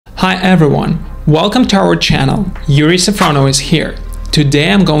Hi everyone, welcome to our channel. Yuri Safrono is here.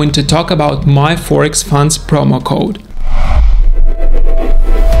 Today I'm going to talk about My Forex Funds promo code.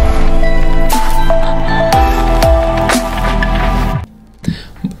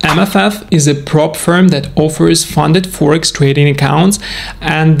 MFF is a prop firm that offers funded forex trading accounts,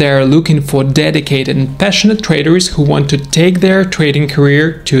 and they're looking for dedicated and passionate traders who want to take their trading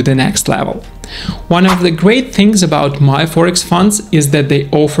career to the next level. One of the great things about My Forex Funds is that they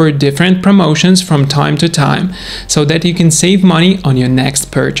offer different promotions from time to time, so that you can save money on your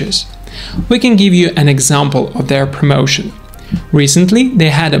next purchase. We can give you an example of their promotion. Recently, they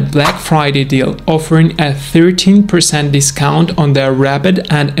had a Black Friday deal offering a 13% discount on their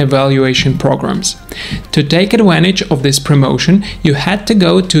rapid and evaluation programs. To take advantage of this promotion, you had to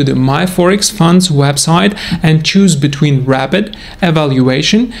go to the My Forex Funds website and choose between rapid,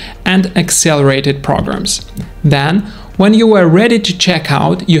 evaluation, and accelerated programs. Then, when you were ready to check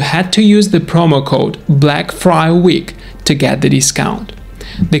out, you had to use the promo code BlackFriWeek to get the discount.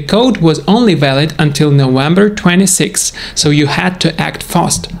 The code was only valid until November 26, so you had to act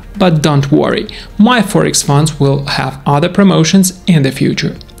fast. But don't worry, My Forex Funds will have other promotions in the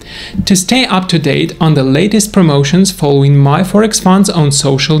future. To stay up to date on the latest promotions, following My Forex Funds on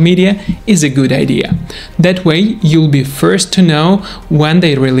social media is a good idea. That way, you'll be first to know when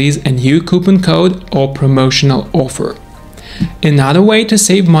they release a new coupon code or promotional offer. Another way to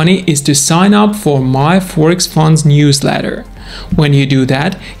save money is to sign up for My Forex Funds newsletter. When you do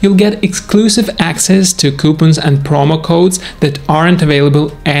that, you'll get exclusive access to coupons and promo codes that aren't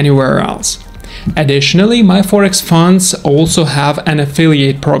available anywhere else. Additionally, My Forex Funds also have an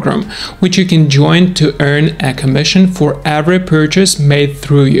affiliate program, which you can join to earn a commission for every purchase made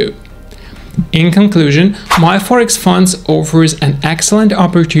through you. In conclusion, My Forex Funds offers an excellent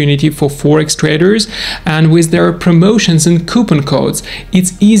opportunity for forex traders, and with their promotions and coupon codes,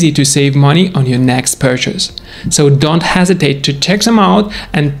 it's easy to save money on your next purchase. So don't hesitate to check them out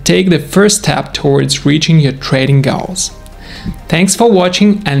and take the first step towards reaching your trading goals. Thanks for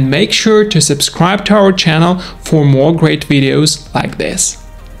watching, and make sure to subscribe to our channel for more great videos like this.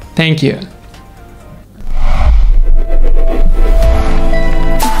 Thank you.